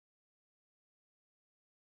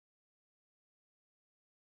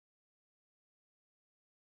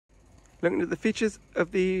Looking at the features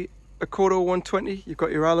of the Accordo 120, you've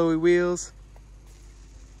got your alloy wheels,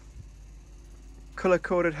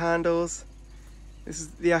 colour-coded handles. This is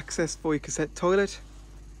the access for your cassette toilet.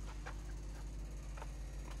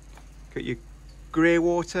 Got your grey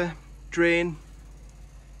water drain,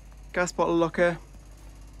 gas bottle locker.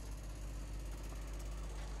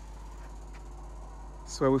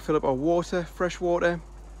 So where we fill up our water, fresh water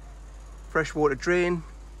drain.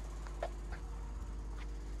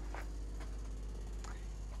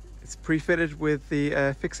 It's pre-fitted with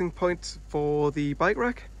the fixing point for the bike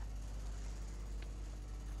rack.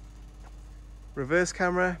 Reverse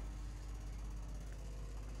camera.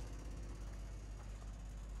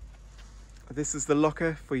 This is the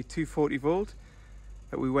locker for your 240 volt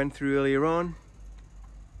that we went through earlier on.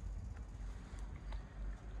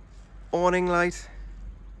 Awning light,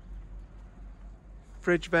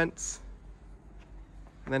 fridge vents,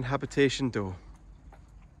 and then habitation door.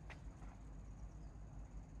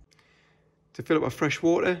 To fill up our fresh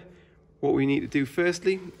water, what we need to do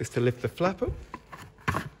firstly is to lift the flap up,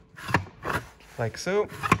 like so.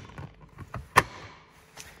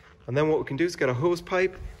 And then what we can do is get a hose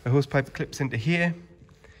pipe. The hose pipe clips into here.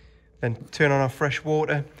 Then turn on our fresh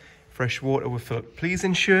water. Fresh water will fill up. Please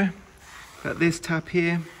ensure that this tap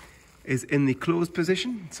here is in the closed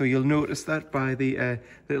position. So you'll notice that by the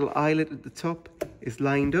little eyelet at the top is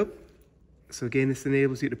lined up. So again, this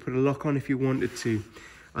enables you to put a lock on if you wanted to.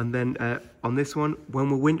 And then on this one, when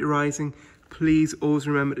we're winterizing, please always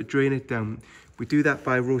remember to drain it down. We do that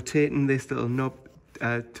by rotating this little knob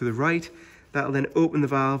to the right. That'll then open the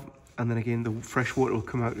valve, and then again the fresh water will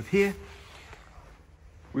come out of here.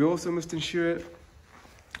 We also must ensure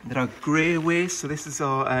that our grey waste, so this is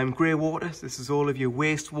our grey water, so this is all of your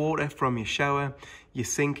waste water from your shower, your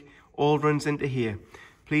sink, all runs into here.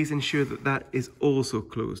 Please ensure that that is also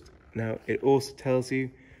closed. Now it also tells you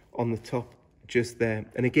on the top just there,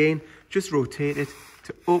 and again just rotate it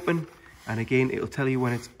to open, and again it'll tell you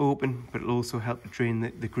when it's open, but it'll also help to drain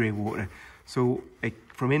the grey water. So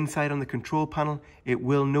from inside on the control panel, it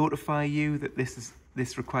will notify you that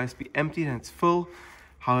this requires to be emptied and it's full.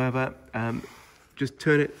 However, just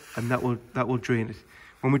turn it and that will drain it.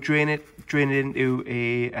 When we drain it into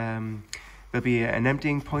a there'll be an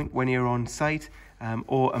emptying point when you're on site,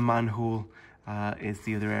 or a manhole is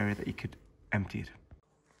the other area that you could empty it.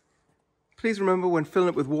 Please remember, when filling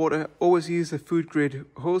it with water, always use a food grade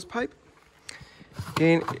hose pipe.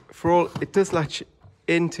 Again, it does latch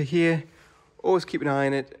into here. Always keep an eye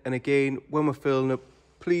on it, and again, when we're filling up,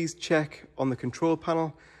 please check on the control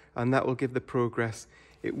panel, and that will give the progress.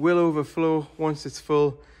 It will overflow once it's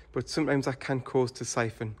full, but sometimes that can cause to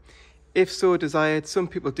siphon. If so desired, some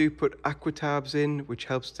people do put aqua tabs in, which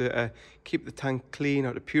helps to keep the tank clean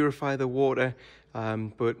or to purify the water,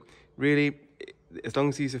 but really, as long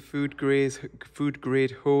as these are food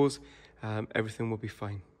grade hose, everything will be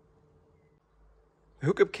fine. The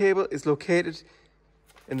hookup cable is located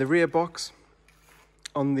in the rear box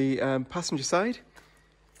on the passenger side.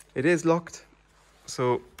 It is locked,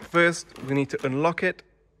 so first we need to unlock it.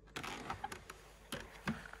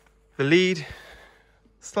 The lead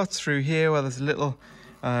slots through here where there's a little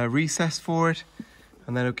recess for it,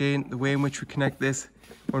 and then again the way in which we connect this,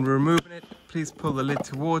 when we're removing it, please pull the lid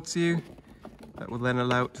towards you. That will then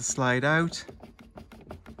allow it to slide out,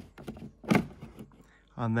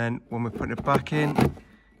 and then when we're putting it back in,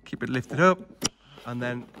 keep it lifted up, and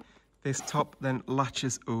then this top then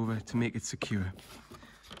latches over to make it secure.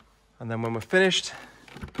 And then when we're finished,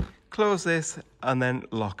 close this and then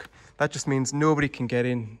lock. That just means nobody can get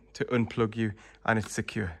in to unplug you, and it's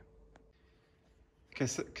secure.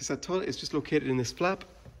 Cassette toilet is just located in this flap.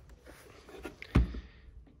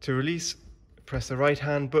 To release, press the right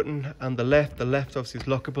hand button and the left. The left obviously is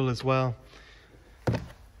lockable as well.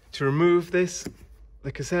 To remove this,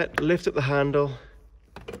 the cassette, lift up the handle,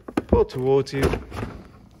 pull towards you,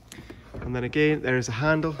 and then again there is a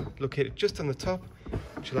handle located just on the top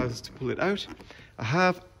which allows us to pull it out. I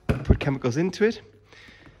have put chemicals into it.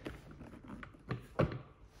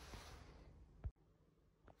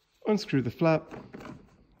 Unscrew the flap,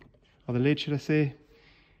 or the lid should I say,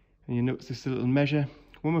 and you notice this little measure.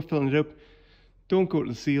 When we're filling it up, don't go to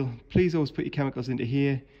the seal. Please always put your chemicals into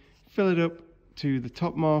here, fill it up to the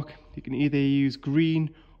top mark. You can either use green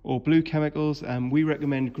or blue chemicals, and we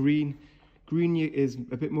recommend green. Green is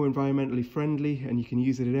a bit more environmentally friendly and you can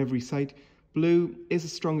use it at every site. Blue is a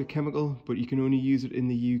stronger chemical, but you can only use it in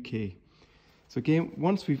the UK. So again,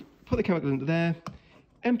 once we've put the chemical into there,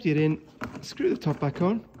 empty it in, screw the top back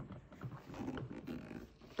on.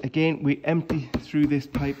 Again, we empty through this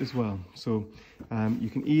pipe as well. So you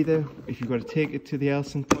can either, if you've got to take it to the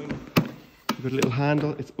Elson point, We've got a little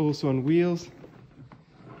handle. It's also on wheels,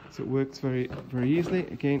 so it works very, very easily.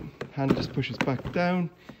 Again, handle just pushes back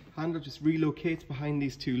down. Handle just relocates behind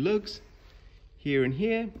these two lugs, here and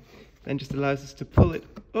here. Then just allows us to pull it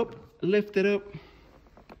up, lift it up,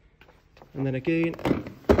 and then again,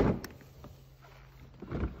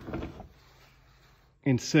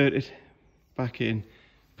 insert it back in.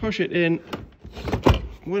 Push it in.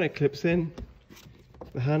 When it clips in,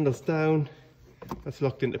 the handle's down, that's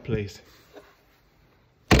locked into place.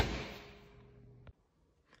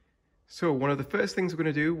 So one of the first things we're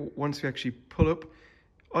going to do once we actually pull up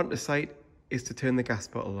onto site is to turn the gas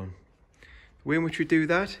bottle on. The way in which we do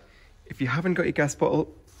that, if you haven't got your gas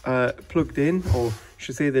bottle plugged in, or I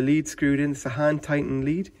should say the lead screwed in, it's a hand tightened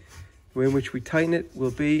lead. The way in which we tighten it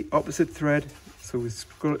will be opposite thread, so we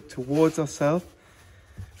screw it towards ourselves,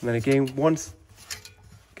 and then again once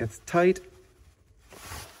it gets tight,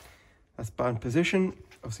 that's band position.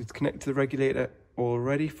 Obviously it's connected to the regulator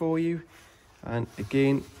already for you, and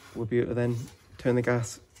again we'll be able to then turn the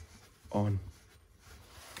gas on.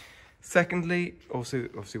 Secondly, obviously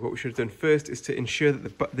what we should have done first is to ensure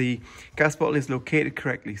that the gas bottle is located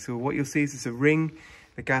correctly. So what you'll see is it's a ring,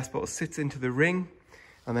 the gas bottle sits into the ring,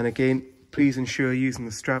 and then again, please ensure using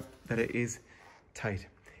the strap that it is tight.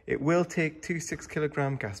 It will take 2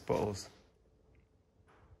 6-kilogram gas bottles.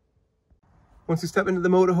 Once we step into the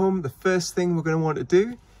motorhome, the first thing we're going to want to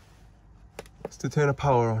do is to turn a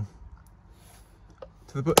power on.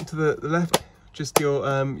 To the button to the left, just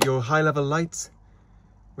your high level lights,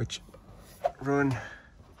 which run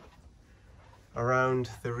around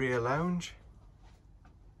the rear lounge.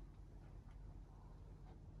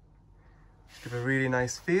 Give a really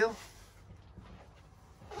nice feel.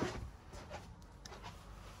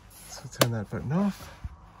 So turn that button off.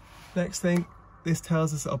 Next thing, this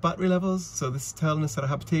tells us our battery levels. So this is telling us that our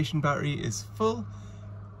habitation battery is full.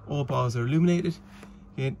 All bars are illuminated.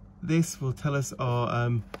 Again, this will tell us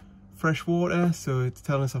our fresh water. So it's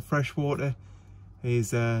telling us our fresh water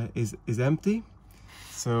is empty.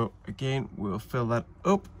 So again, we'll fill that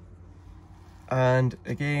up. And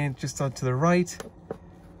again, just on to the right,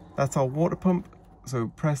 that's our water pump. So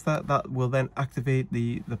press that, that will then activate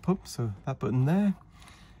the pump. So that button there.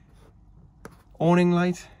 Awning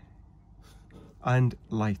light and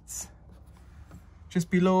lights.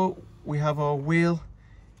 Just below we have our wheel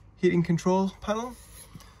heating control panel.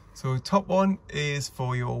 So top one is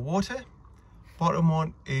for your water, bottom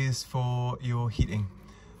one is for your heating.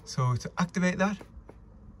 So to activate that,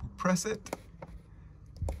 press it.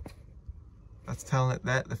 That's telling it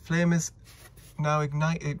that the flame is now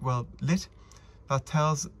ignited, well, lit. That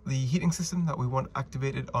tells the heating system that we want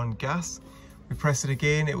activated on gas. We press it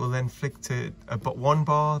again, it will then flick to about 1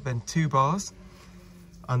 bar, then 2 bars,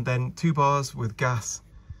 and then 2 bars with gas.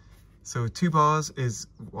 So 2 bars is,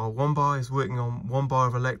 well, 1 bar is working on 1 bar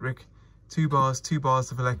of electric, 2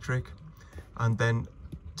 bars of electric, and then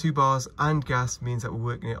 2 bars and gas means that we're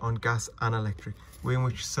working it on gas and electric. The way in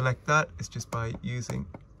which you select that is just by using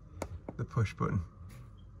the push button.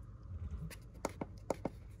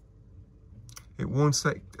 It won't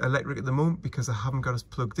select electric at the moment because I haven't got us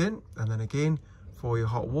plugged in. And then again, for your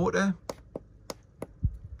hot water,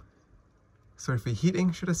 sorry, for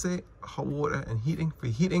heating, should I say, hot water and heating. For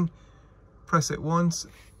heating, press it once,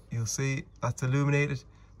 you'll see that's illuminated.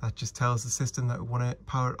 That just tells the system that we want to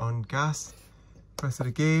power it on gas. Press it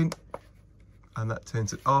again, and that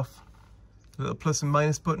turns it off. The little plus and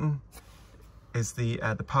minus button is the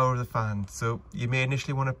power of the fan. So you may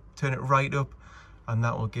initially want to turn it right up, and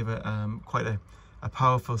that will give it quite a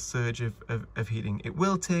powerful surge of heating. It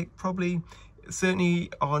will take probably,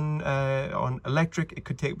 certainly on electric, it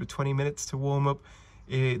could take about 20 minutes to warm up.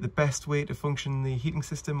 The best way to function the heating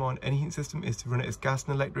system on any heating system is to run it as gas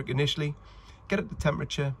and electric initially, get it to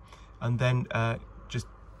temperature, and then just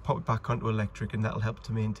pop it back onto electric, and that'll help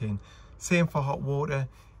to maintain. Same for hot water,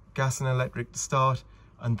 gas and electric to start,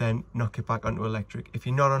 and then knock it back onto electric. If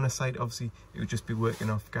you're not on a site, obviously it would just be working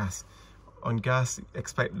off gas. On gas,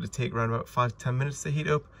 expect it to take around about 5 to 10 minutes to heat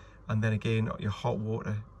up, and then again your hot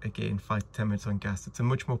water, again 5 to 10 minutes on gas. It's a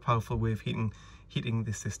much more powerful way of heating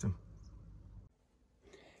this system.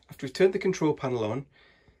 After we've turned the control panel on,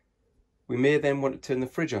 we may then want to turn the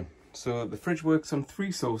fridge on. So the fridge works on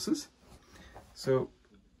 3 sources. So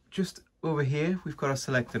just over here we've got our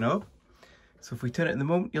selector knob. So if we turn it in the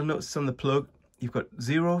moment, you'll notice on the plug you've got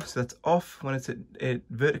 0, so that's off when it's at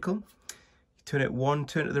vertical. You turn it 1,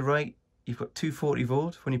 turn it to the right, you've got 240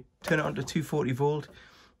 volt. When you turn it on to 240 volt,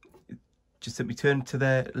 just simply turn to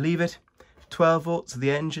there, leave it. 12 volts, so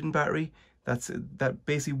the engine battery, that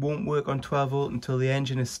basically won't work on 12 volt until the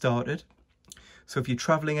engine is started. So if you're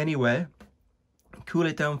traveling anywhere, cool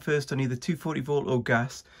it down first on either 240 volt or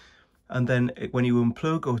gas, and then when you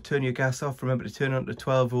unplug or turn your gas off, remember to turn on to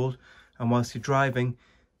 12 volt, and whilst you're driving,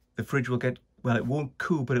 the fridge will get, well, it won't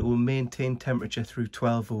cool, but it will maintain temperature through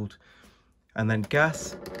 12 volt. And then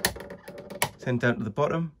gas, sent down to the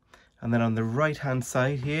bottom. And then on the right hand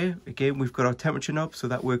side here, again, we've got our temperature knob, so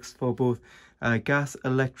that works for both gas,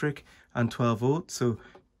 electric and 12 volt. So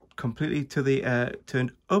completely to the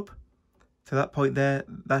turned up to that point there,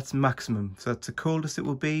 that's maximum. So that's the coldest it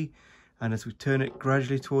will be. And as we turn it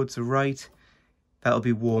gradually towards the right, that'll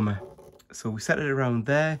be warmer. So we set it around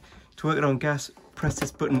there. To work it on gas, press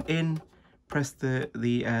this button in, press the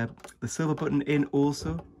silver button in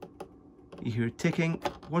also. You hear it ticking.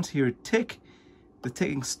 Once you hear it tick, the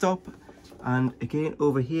ticking stop, and again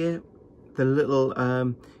over here, the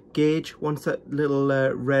little gauge, once that little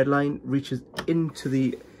red line reaches into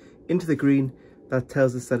the green, that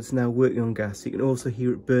tells us that it's now working on gas. You can also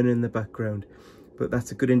hear it burning in the background, but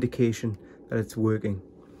that's a good indication that it's working.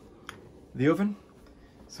 The oven,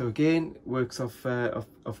 so again, works off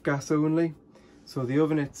gas only. So the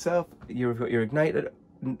oven itself, you've got your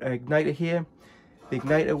igniter here. The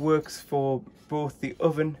igniter works for both the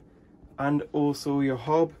oven and also your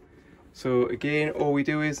hob. So again, all we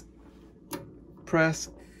do is press,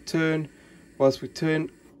 turn. Whilst we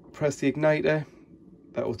turn, press the igniter.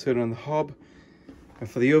 That will turn on the hob. And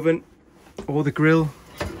for the oven or the grill,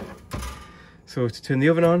 so to turn the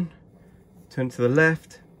oven on, turn to the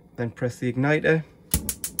left, then press the igniter.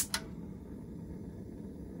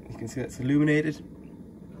 You can see that's illuminated.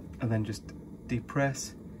 And then just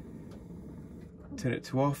depress. Turn it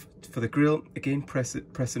to off. For the grill, again, press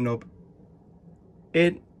the knob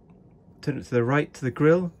in, turn it to the right to the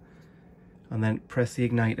grill, and then press the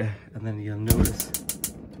igniter, and then you'll notice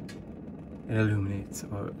it illuminates,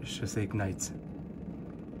 or it should say ignites.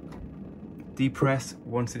 Depress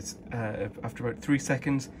once it's after about 3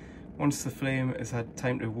 seconds, once the flame has had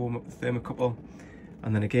time to warm up the thermocouple,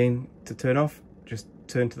 and then again to turn off, just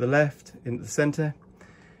turn to the left into the center,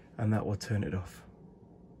 and that will turn it off.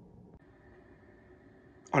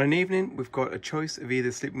 On an evening, we've got a choice of either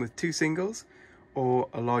sleeping with 2 singles or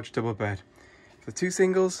a large double bed. For 2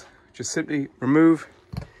 singles, just simply remove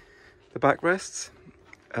the backrests,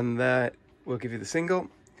 and that will give you the single.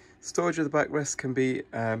 Storage of the backrests can be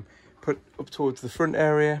put up towards the front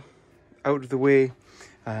area, out of the way,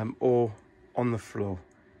 or on the floor.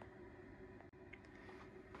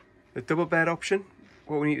 The double bed option,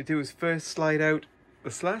 what we need to do is first slide out the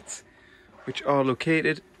slats, which are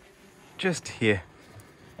located just here.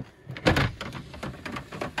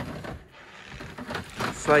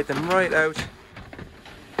 Slide them right out.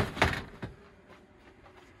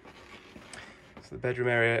 So the bedroom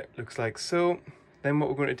area looks like so. Then what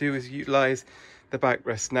we're going to do is utilize the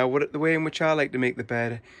backrest. Now, the way in which I like to make the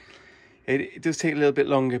bed, it does take a little bit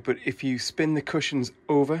longer, but if you spin the cushions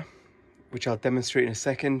over, which I'll demonstrate in a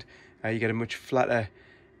second, you get a much flatter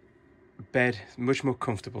bed, much more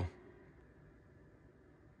comfortable.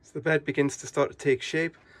 So the bed begins to start to take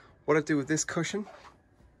shape. What I do with this cushion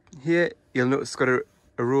here, you'll notice it's got a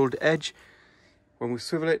rolled edge. When we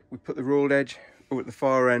swivel it, we put the rolled edge over at the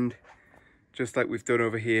far end, just like we've done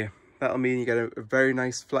over here. That'll mean you get a very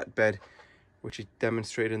nice flat bed, which is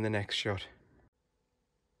demonstrated in the next shot.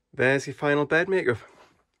 There's your final bed makeup.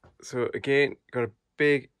 So again, got a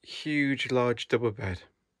big, huge, large double bed.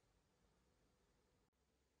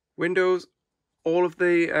 Windows, all of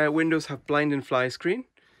the windows have blind and fly screen.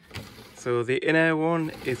 So the inner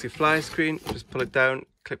one is your fly screen, just pull it down,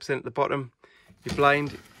 clips in at the bottom. Your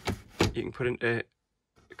blind, you can put into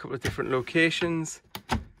a couple of different locations,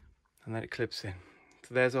 and then it clips in.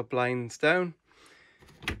 So there's our blinds down.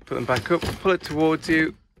 Put them back up, pull it towards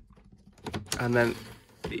you, and then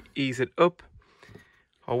ease it up.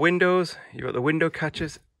 Our windows, you've got the window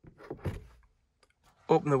catchers.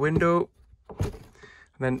 Open the window, and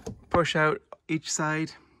then push out each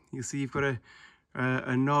side. You'll see you've got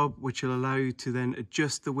a knob which will allow you to then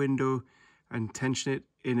adjust the window and tension it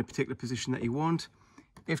in a particular position that you want.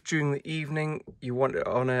 If during the evening you want it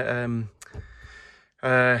on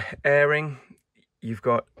a airing, you've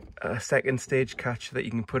got a second stage catch that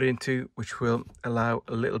you can put into, which will allow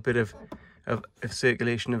a little bit of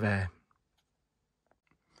circulation of air.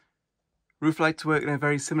 Roof lights work in a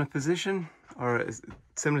very similar position, or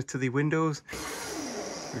similar to the windows.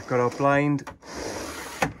 We've got our blind,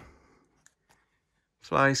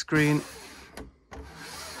 fly screen,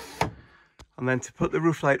 and then to put the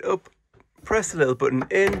roof light up, press the little button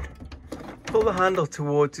in, pull the handle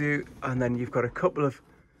towards you, and then you've got a couple of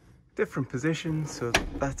different positions. So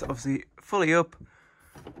that's obviously fully up,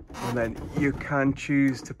 and then you can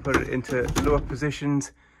choose to put it into lower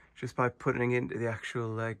positions just by putting it into the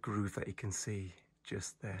actual groove that you can see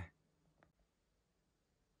just there.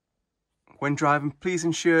 When driving, please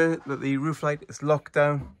ensure that the roof light is locked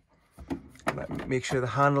down. Make sure the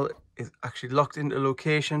handle is actually locked into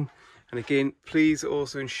location. And again, please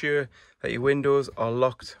also ensure that your windows are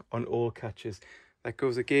locked on all catches. That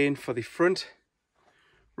goes again for the front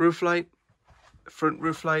roof light. Front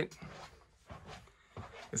roof light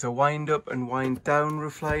is a wind up and wind down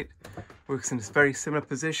roof light. Works in a very similar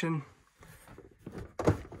position.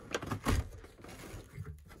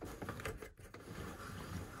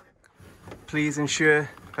 Please ensure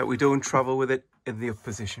that we don't travel with it in the up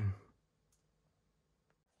position.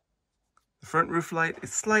 The front roof light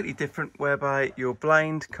is slightly different, whereby your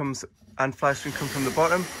blind comes and fly screen come from the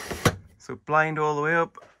bottom. So blind all the way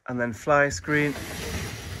up and then fly screen,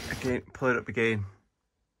 again, pull it up again.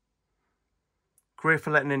 Great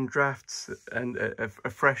for letting in drafts and a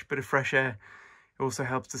fresh bit of fresh air. It also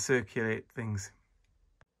helps to circulate things.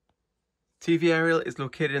 TV aerial is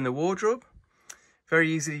located in the wardrobe.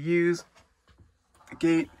 Very easy to use.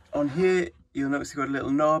 Again, on here, you'll notice you've got a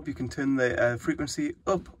little knob. You can turn the frequency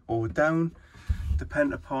up or down,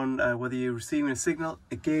 depending upon whether you're receiving a signal.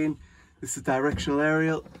 Again, this is directional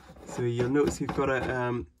aerial. So you'll notice you've got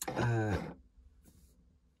a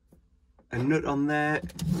nut on there,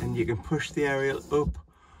 and you can push the aerial up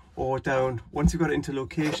or down. Once you've got it into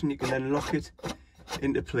location, you can then lock it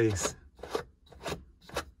into place.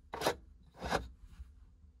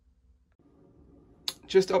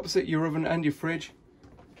 Just opposite your oven and your fridge,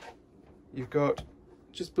 you've got,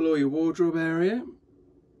 just below your wardrobe area,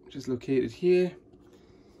 which is located here,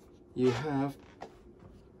 you have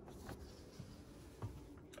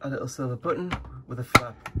a little silver button with a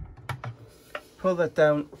flap. Pull that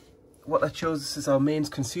down. What that shows us is our mains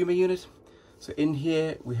consumer unit. So in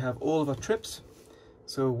here we have all of our trips.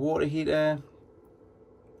 So water heater,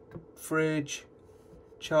 fridge,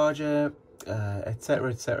 charger, etc,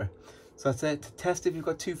 etc. So that's it. To test if you've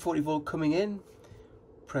got 240 volt coming in,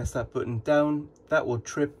 press that button down. That will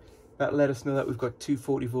trip. That let us know that we've got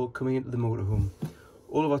 240 volt coming into the motorhome.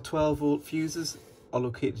 All of our 12 volt fuses are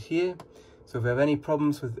located here. So if we have any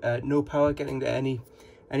problems with no power getting to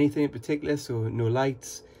anything in particular, so no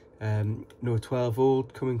lights, no 12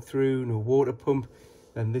 volt coming through, no water pump,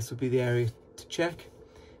 then this would be the area to check.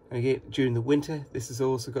 And again, during the winter, this has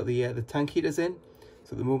also got the tank heaters in.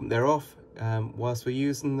 So at the moment they're off, whilst we're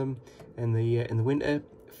using them in the winter,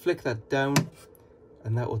 flick that down,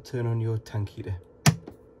 and that will turn on your tank heater.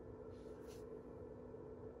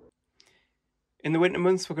 In the winter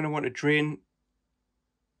months, we're going to want to drain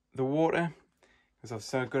the water, because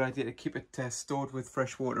it's a good idea to keep it stored with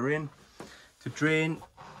fresh water in. To drain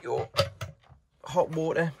your hot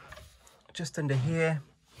water, just under here,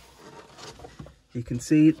 you can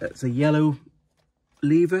see that's a yellow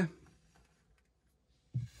lever.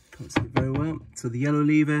 Can't see it very well. So the yellow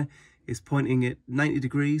lever is pointing at 90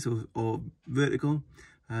 degrees or vertical.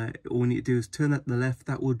 All we need to do is turn that to the left.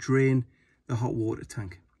 That will drain the hot water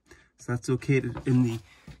tank. So that's located in the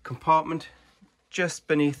compartment just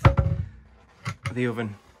beneath the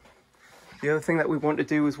oven. The other thing that we want to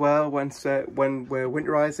do as well when we're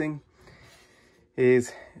winterizing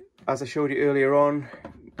is, as I showed you earlier on,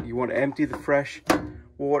 you want to empty the fresh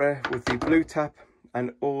water with the blue tap,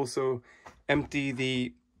 and also empty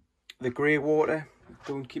the grey water.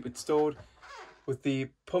 Don't keep it stored. With the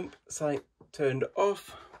pump side turned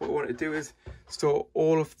off, what we want to do is store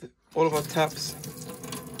all of our taps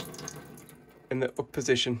in the up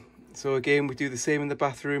position. So again, we do the same in the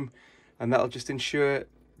bathroom, and that'll just ensure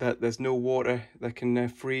that there's no water that can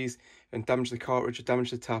freeze and damage the cartridge or damage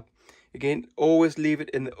the tap. Again, always leave it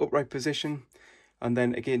in the upright position, and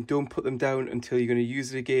then again, don't put them down until you're going to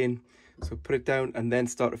use it again. So put it down and then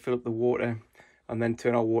start to fill up the water, and then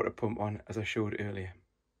turn our water pump on, as I showed earlier.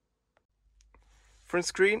 Front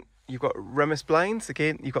screen, you've got Remus blinds.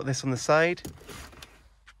 Again, you've got this on the side.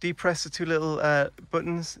 Depress the two little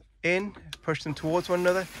buttons in, push them towards one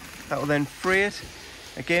another. That will then free it.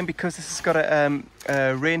 Again, because this has got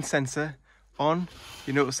a rain sensor on,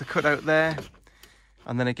 you notice the cutout there.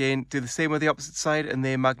 And then again, do the same with the opposite side, and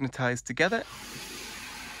they magnetize together.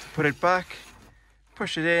 To put it back,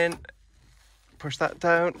 push it in, push that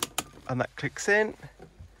down, and that clicks in.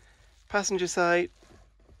 Passenger side,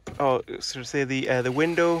 or sort of say the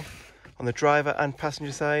window on the driver and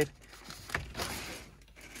passenger side,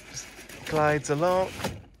 just glides along,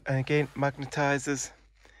 and again magnetizes.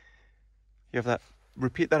 You have that.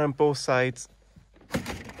 Repeat that on both sides,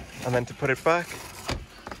 and then to put it back,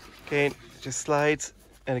 again, it just slides,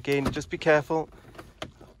 and again, just be careful,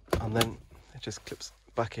 and then it just clips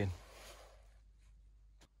back in.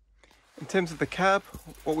 In terms of the cab,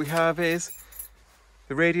 what we have is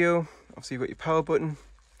the radio. Obviously you've got your power button,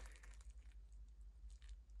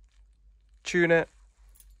 tuner,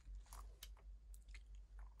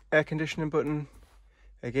 air conditioning button.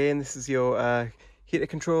 Again, this is your heater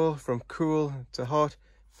control from cool to hot,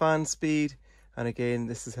 fan speed, and again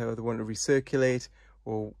this is how they want to recirculate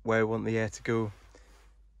or where I want the air to go.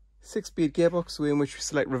 6-speed gearbox, in which we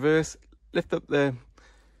select reverse, lift up the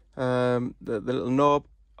little knob,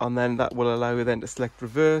 and then that will allow you then to select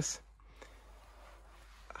reverse.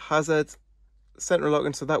 Hazard, central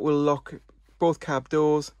locking, so that will lock both cab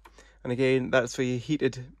doors, and again that's for your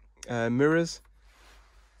heated mirrors.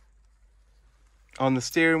 On the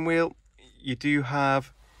steering wheel you do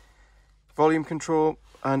have volume control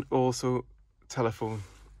and also telephone.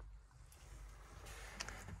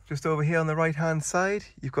 Just over here on the right hand side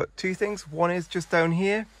you've got two things. One is just down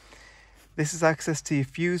here, this is access to your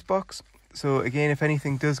fuse box, so again if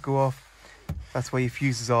anything does go off, that's where your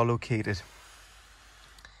fuses are located.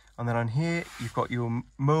 And then on here you've got your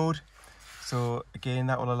mode, so again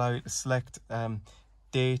that will allow you to select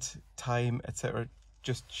date, time, etc.,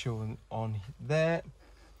 just shown on there.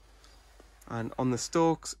 And on the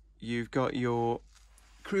stalks you've got your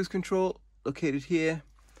cruise control located here,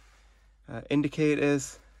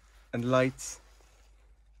 indicators and lights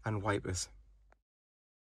and wipers.